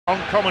on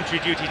commentary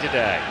duty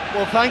today.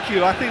 Well, thank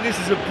you. I think this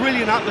is a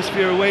brilliant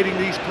atmosphere awaiting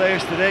these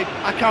players today.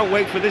 I can't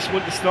wait for this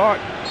one to start.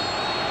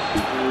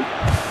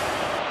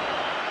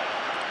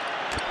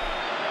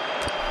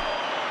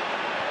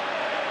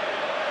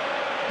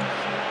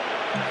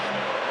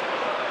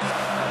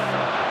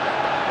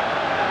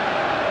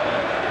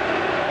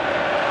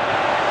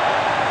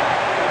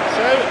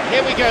 So,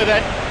 here we go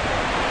then.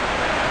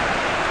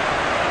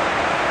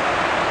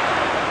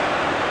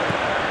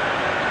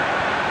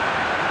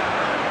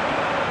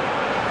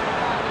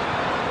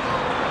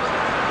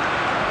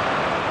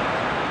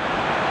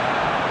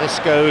 This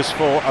goes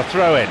for a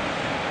throw-in.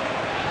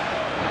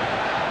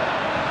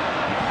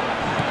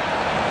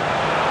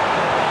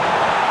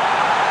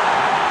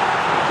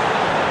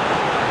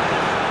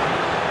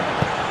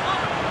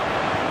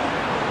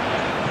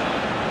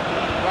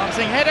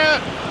 Glancing header,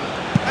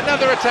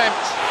 another attempt,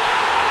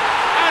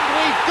 and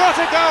we've got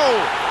a goal!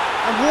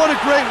 And what a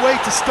great way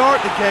to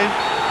start the game,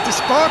 to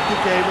spark the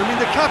game. I mean,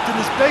 the captain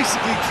has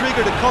basically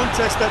triggered a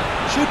contest that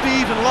should be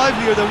even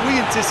livelier than we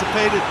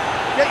anticipated.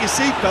 Get your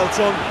seatbelts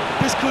on.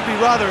 This could be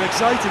rather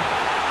exciting.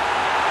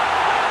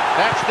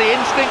 That's the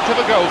instinct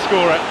of a goal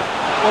scorer.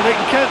 Well, they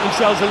can count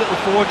themselves a little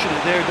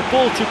fortunate there. The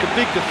ball took a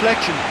big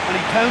deflection and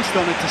he pounced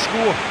on it to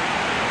score.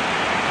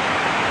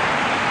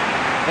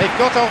 They've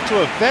got off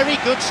to a very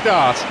good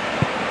start.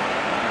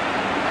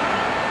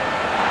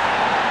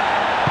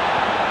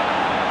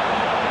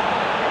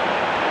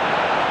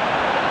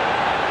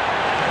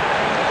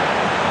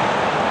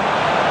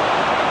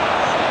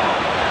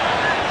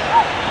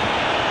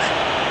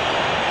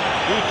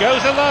 He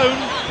goes alone.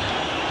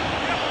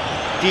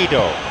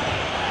 Dido.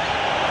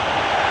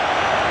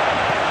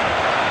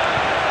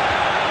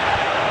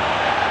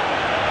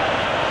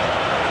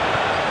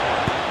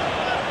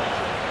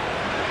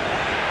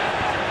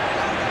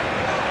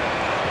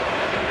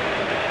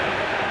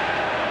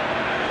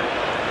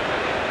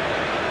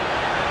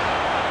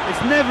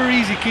 It's never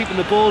easy keeping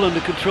the ball under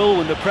control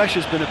when the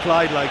pressure's been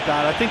applied like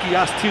that. I think he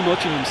asked too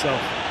much of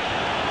himself.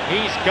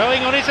 He's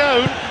going on his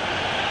own.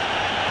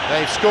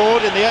 They've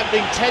scored in the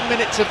opening 10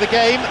 minutes of the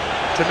game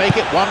to make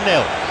it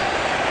 1-0.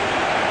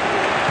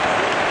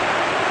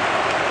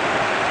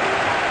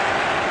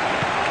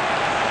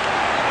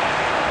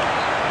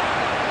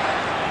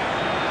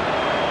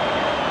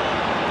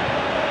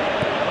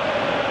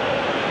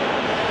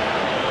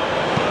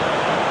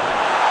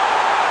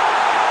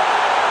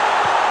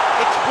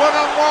 It's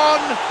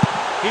 1-on-1.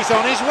 He's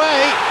on his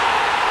way.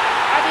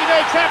 And he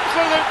makes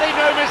absolutely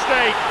no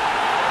mistake.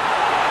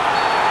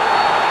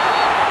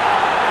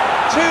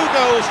 2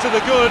 goals to the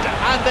good,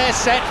 and they're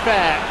set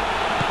fair.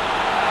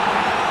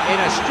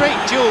 In a straight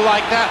duel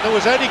like that, there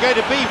was only going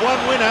to be one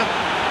winner.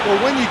 Well,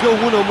 when you go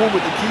one-on-one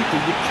with the keeper,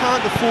 you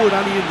can't afford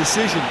any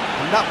indecision,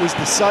 and that was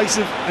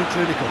decisive and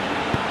clinical.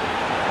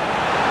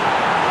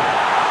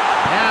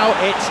 Now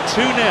it's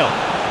 2-0.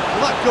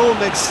 Well, that goal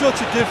makes such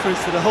a difference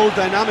to the whole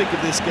dynamic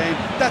of this game.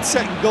 That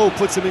second goal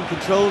puts him in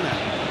control now.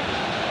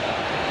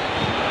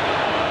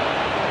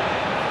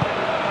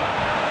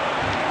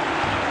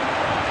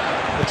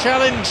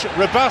 Challenge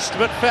robust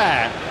but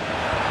fair.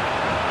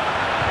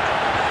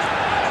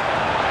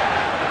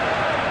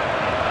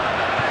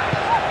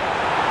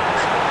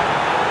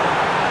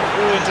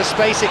 Through into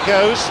space it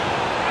goes.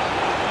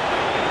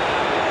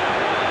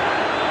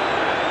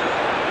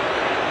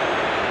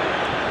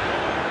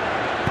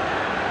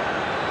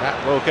 That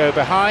will go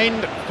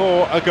behind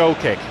for a goal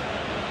kick.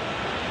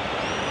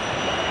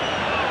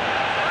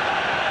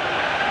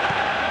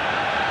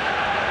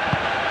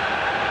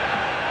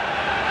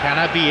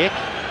 Kanabiik.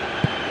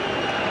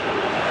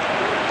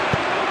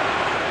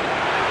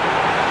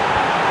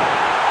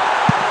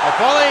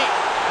 Volley,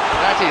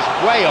 that is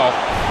way off.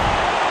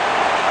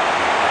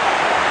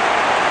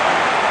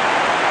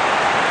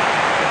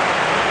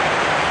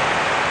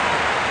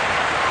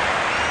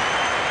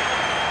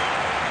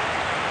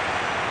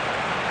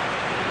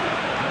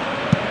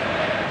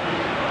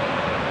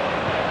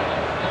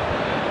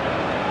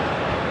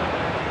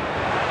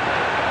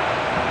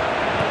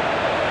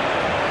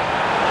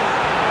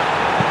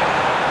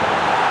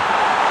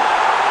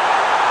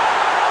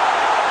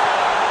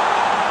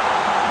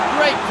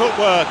 Great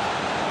footwork.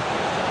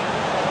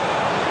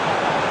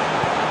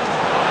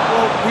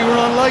 We were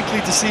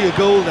unlikely to see a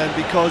goal then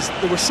because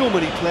there were so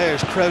many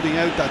players crowding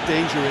out that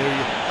danger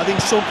area. I think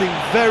something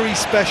very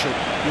special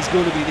is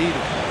going to be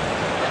needed.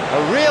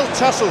 A real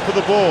tussle for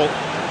the ball.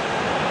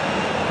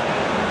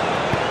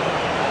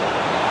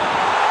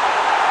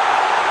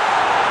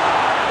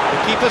 The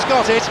keeper's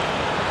got it.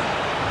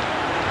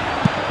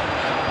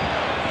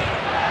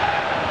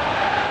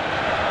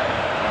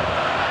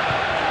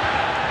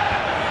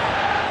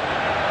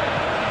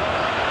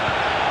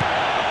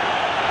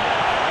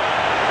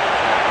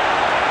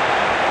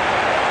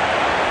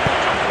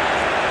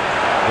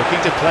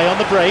 Looking to play on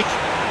the break.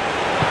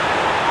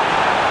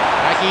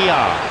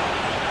 Aguiar.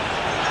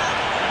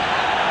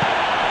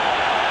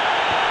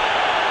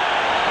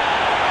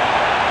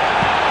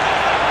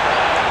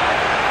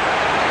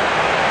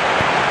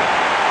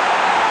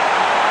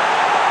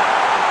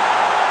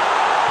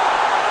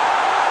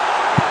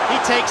 He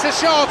takes a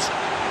shot.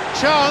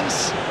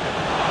 Chance.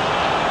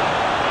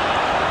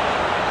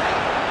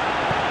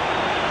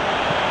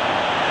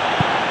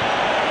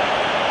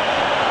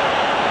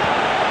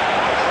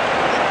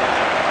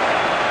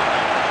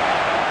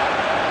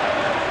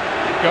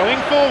 Going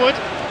forward.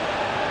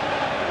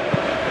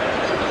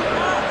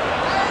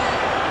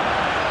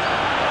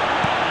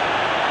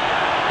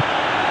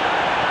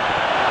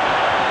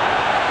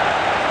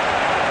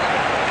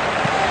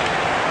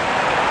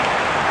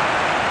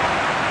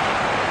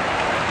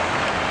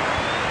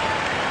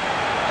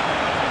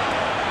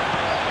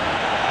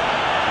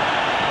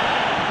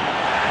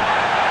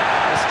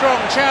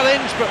 Strong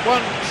challenge, but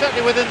one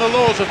certainly within the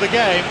laws of the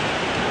game.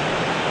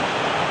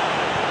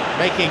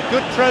 Making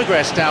good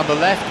progress down the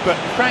left, but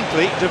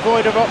frankly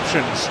devoid of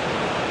options.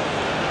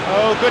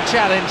 Oh, good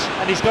challenge,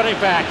 and he's got it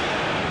back.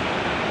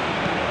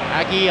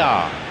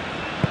 Aguiar.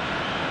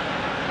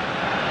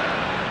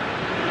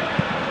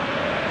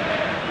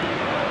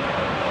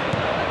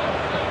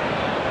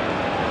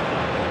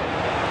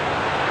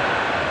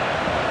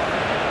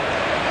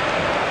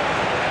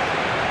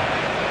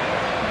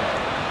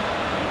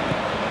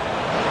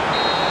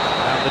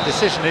 The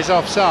decision is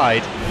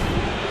offside.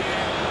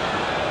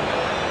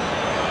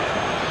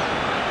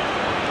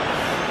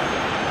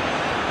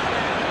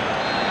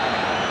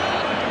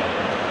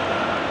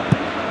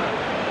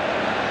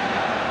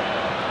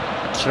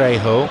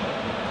 Trejo.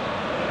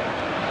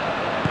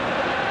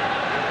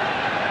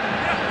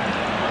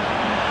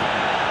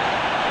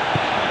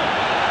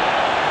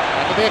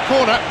 That'll be a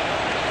corner.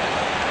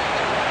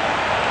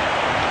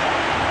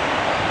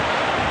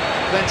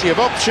 Plenty of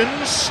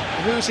options.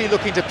 Who's he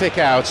looking to pick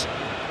out?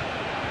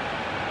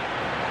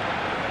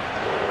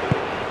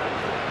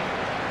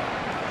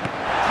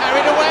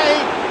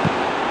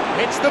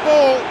 Hits the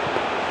ball.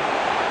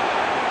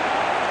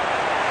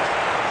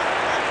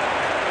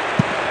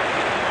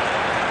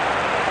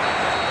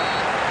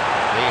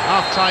 The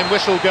half-time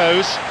whistle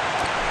goes.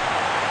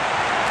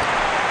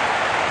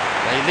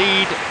 They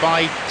lead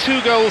by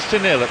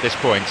 2-0 at this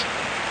point.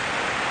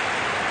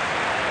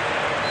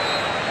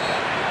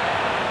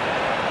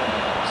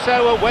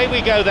 So away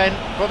we go then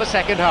for the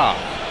second half.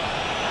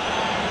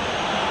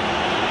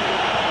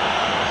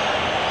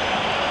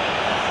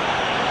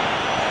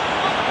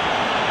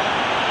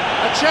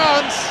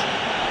 Chance,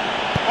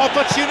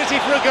 opportunity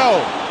for a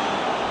goal.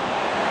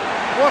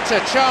 What a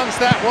chance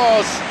that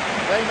was.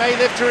 They may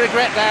live to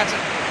regret that.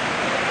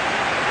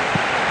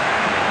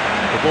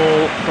 The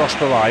ball crossed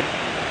the line.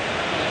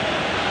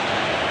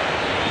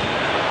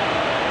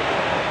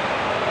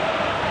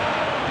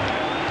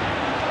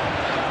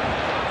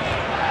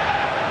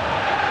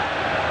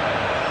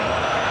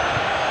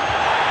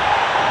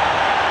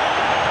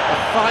 A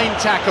fine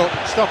tackle,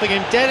 stopping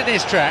him dead in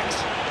his tracks.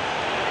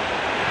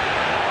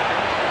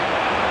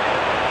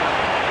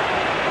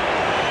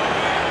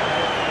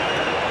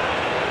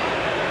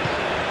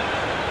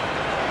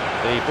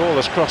 The ball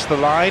has crossed the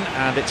line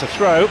and it's a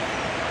throw.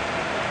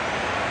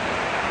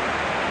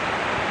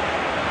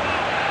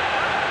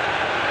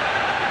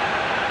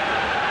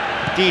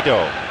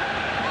 Dido.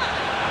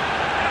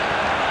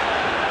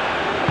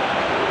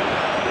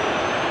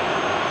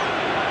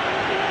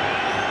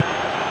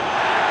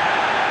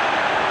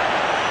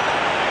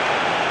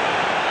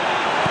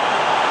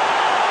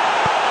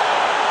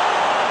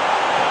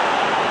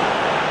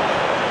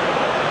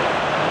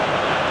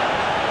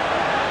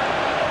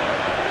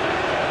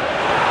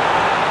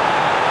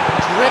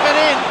 Driven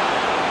in.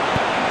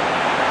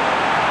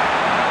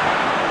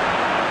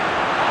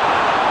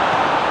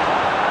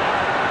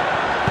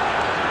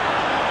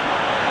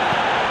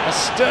 A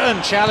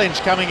stern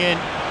challenge coming in.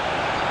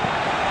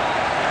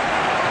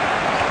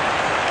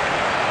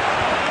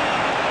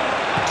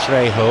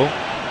 Trejo.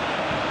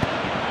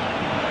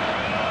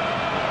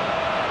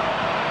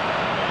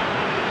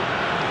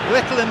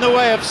 Little in the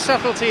way of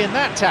subtlety in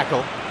that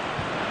tackle.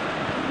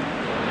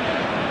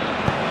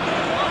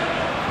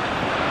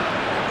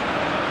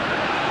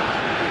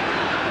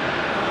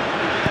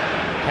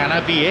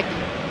 Canabic.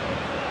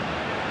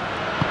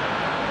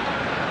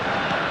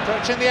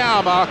 Touching the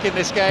hour mark in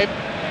this game.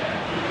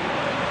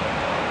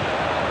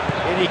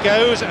 In he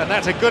goes, and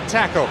that's a good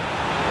tackle.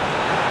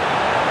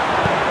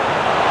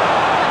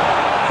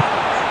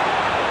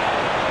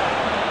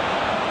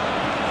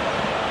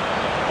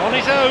 On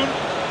his own.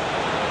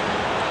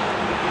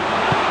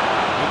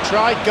 He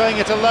tried going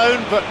it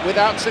alone, but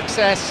without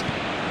success.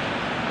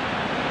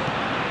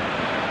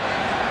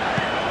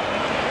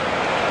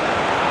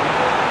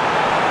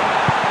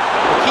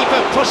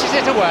 Pushes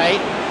it away.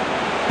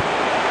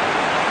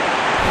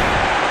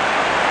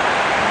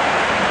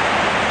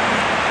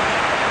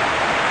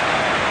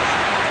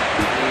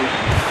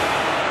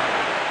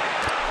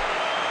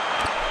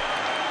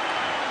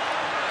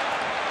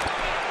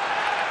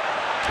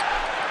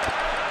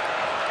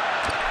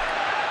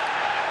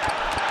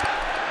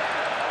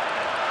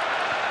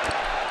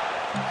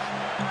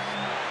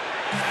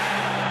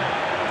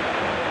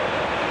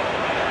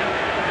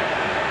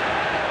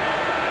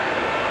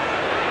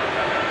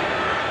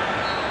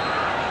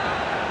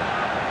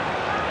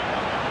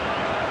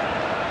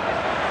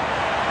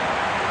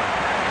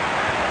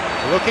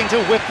 Looking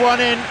to whip one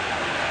in.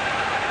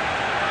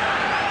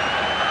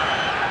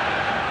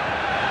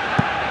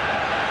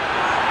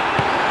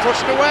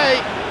 Pushed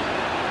away.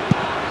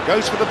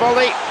 Goes for the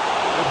volley.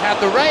 It had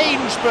the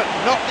range, but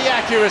not the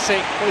accuracy.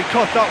 Well, he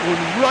caught that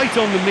one right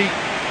on the meat.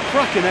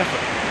 Cracking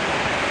effort.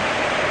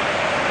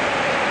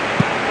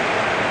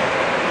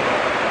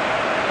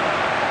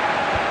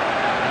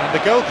 And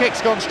the goal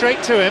kick's gone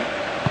straight to him.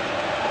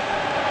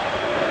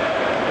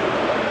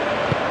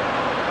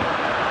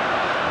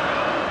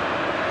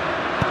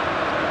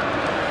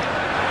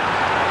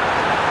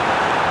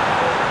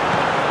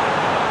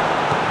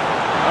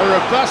 A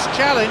robust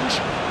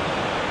challenge.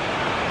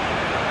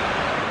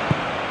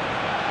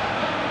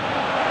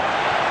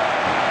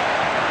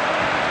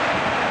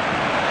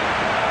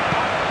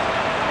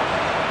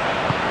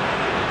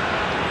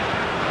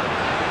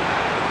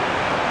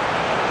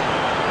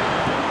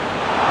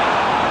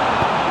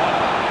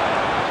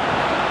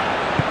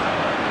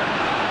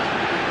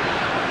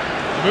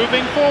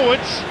 Moving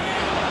forwards.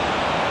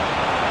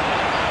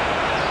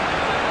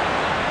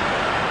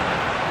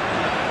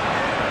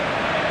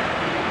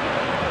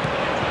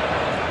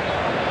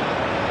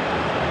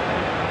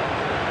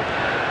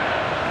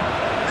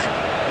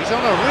 He's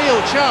on a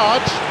real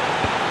charge.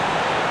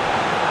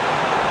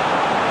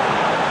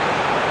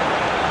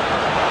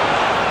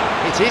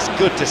 It is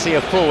good to see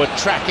a forward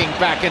tracking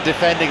back and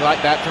defending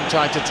like that from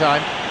time to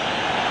time.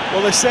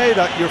 Well, they say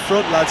that your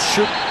front lads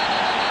should...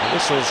 The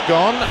whistle's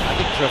gone, I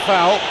think for a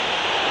foul.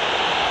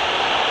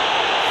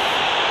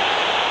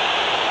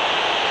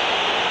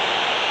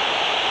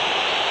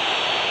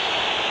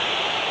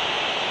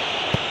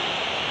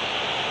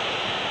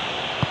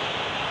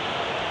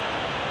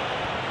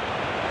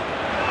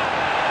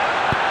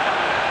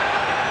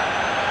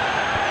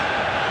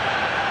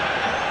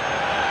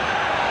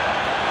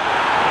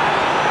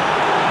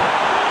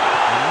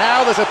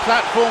 Now there's a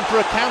platform for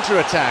a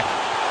counter-attack.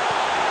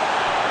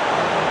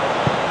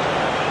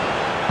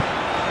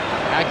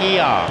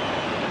 Aguiar.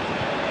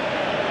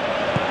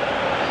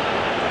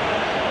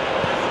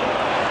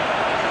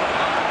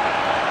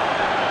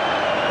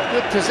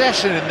 Good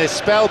possession in this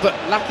spell, but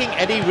lacking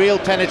any real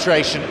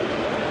penetration.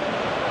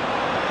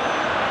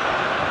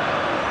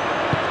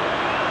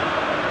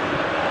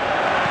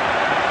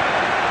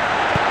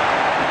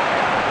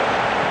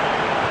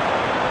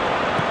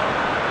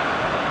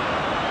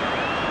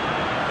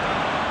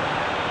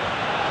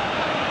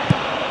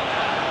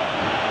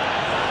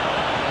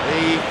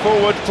 The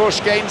forward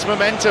push gains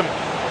momentum.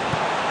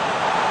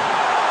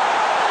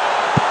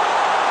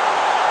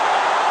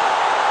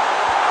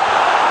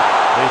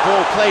 The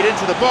ball played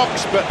into the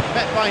box, but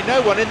met by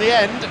no one in the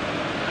end.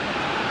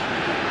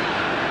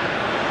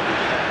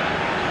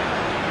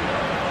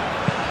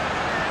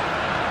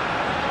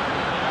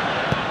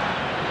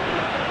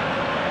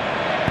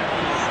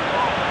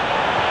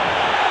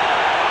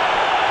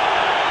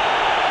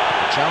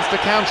 Chance to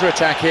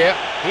counter-attack here.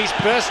 He's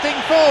bursting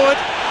forward.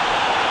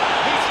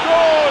 He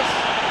scores!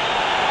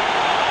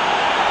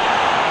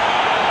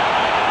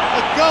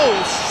 A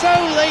goal so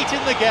late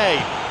in the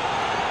game.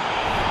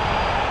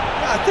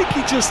 I think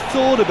he just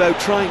thought about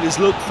trying his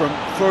luck from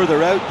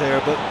further out there,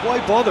 but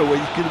why bother when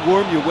you can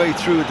worm your way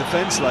through a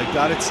defence like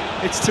that?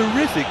 It's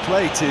terrific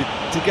play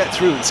to get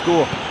through and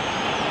score.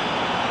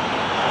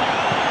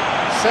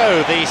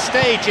 So the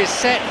stage is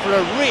set for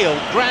a real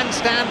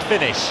grandstand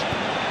finish.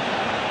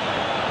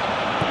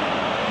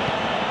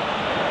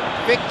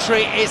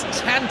 Victory is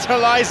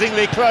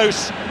tantalisingly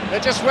close. They're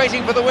just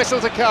waiting for the whistle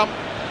to come.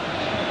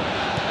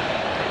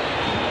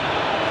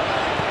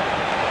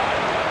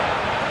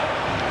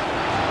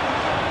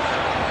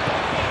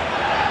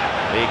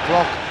 The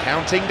clock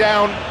counting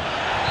down.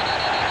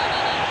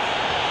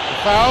 The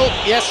foul,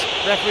 yes,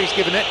 referee's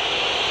given it.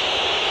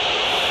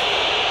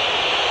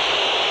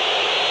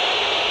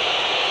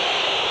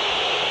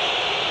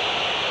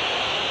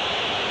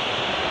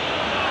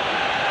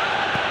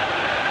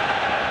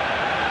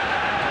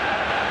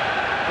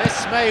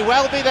 This may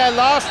well be their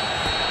last.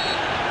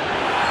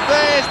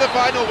 There's the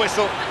final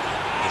whistle.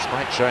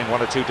 Despite showing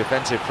one or two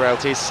defensive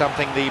frailties,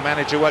 something the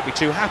manager won't be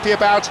too happy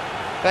about,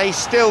 they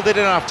still did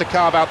enough to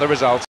carve out the result.